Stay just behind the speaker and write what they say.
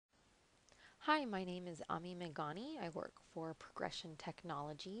Hi, my name is Ami Megani. I work for Progression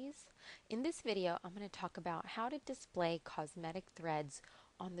Technologies. In this video, I'm going to talk about how to display cosmetic threads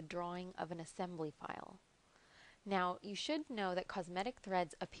on the drawing of an assembly file. Now, you should know that cosmetic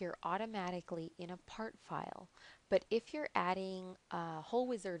threads appear automatically in a part file, but if you're adding a whole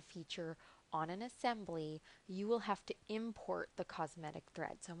wizard feature on an assembly, you will have to import the cosmetic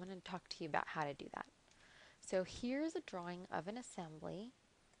thread. So I'm going to talk to you about how to do that. So here's a drawing of an assembly.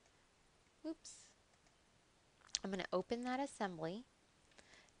 Oops. I'm going to open that assembly,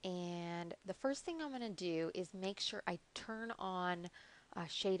 and the first thing I'm going to do is make sure I turn on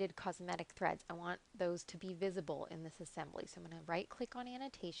shaded cosmetic threads. I want those to be visible in this assembly. So I'm going to right click on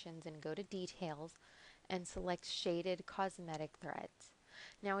annotations and go to details and select shaded cosmetic threads.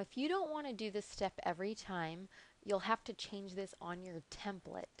 Now if you don't want to do this step every time, you'll have to change this on your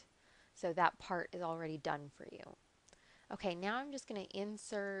template. So that part is already done for you. Okay, now I'm just going to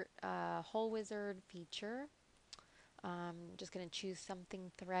insert a whole wizard feature. Just going to choose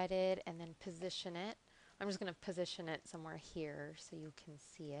something threaded and then position it. I'm just going to position it somewhere here so you can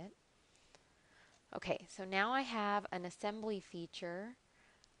see it. Okay, so now I have an assembly feature,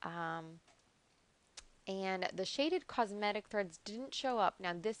 and the shaded cosmetic threads didn't show up.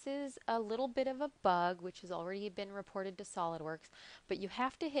 Now this is a little bit of a bug which has already been reported to SolidWorks, but you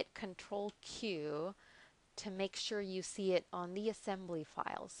have to hit Control Q to make sure you see it on the assembly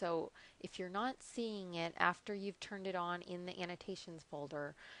file. So if you're not seeing it after you've turned it on in the annotations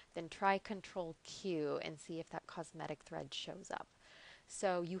folder, then try Control Q and see if that cosmetic thread shows up.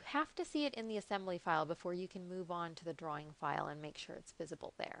 So you have to see it in the assembly file before you can move on to the drawing file and make sure it's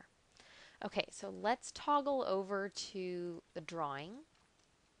visible there. Okay, so let's toggle over to the drawing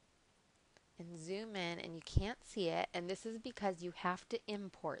and zoom in, and you can't see it, and this is because you have to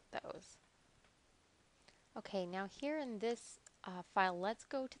import those. Okay, now here in this file, let's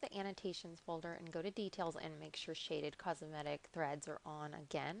go to the annotations folder and go to details and make sure shaded cosmetic threads are on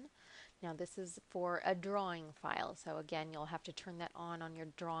again. Now this is for a drawing file, so again you'll have to turn that on your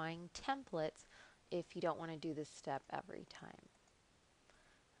drawing templates if you don't want to do this step every time.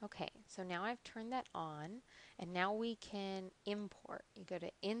 Okay, so now I've turned that on, and now we can import. You go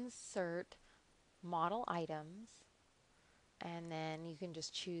to Insert, Model Items, and then you can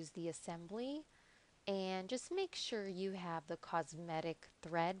just choose the assembly. And just make sure you have the cosmetic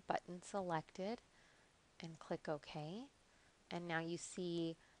thread button selected and click OK. And now you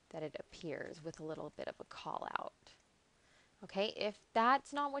see that it appears with a little bit of a call out. Okay, if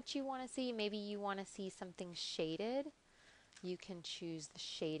that's not what you want to see, maybe you want to see something shaded, you can choose the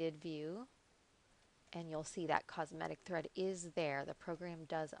shaded view and you'll see that cosmetic thread is there. The program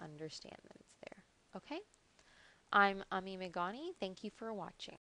does understand that it's there. Okay, I'm Ami Megani. Thank you for watching.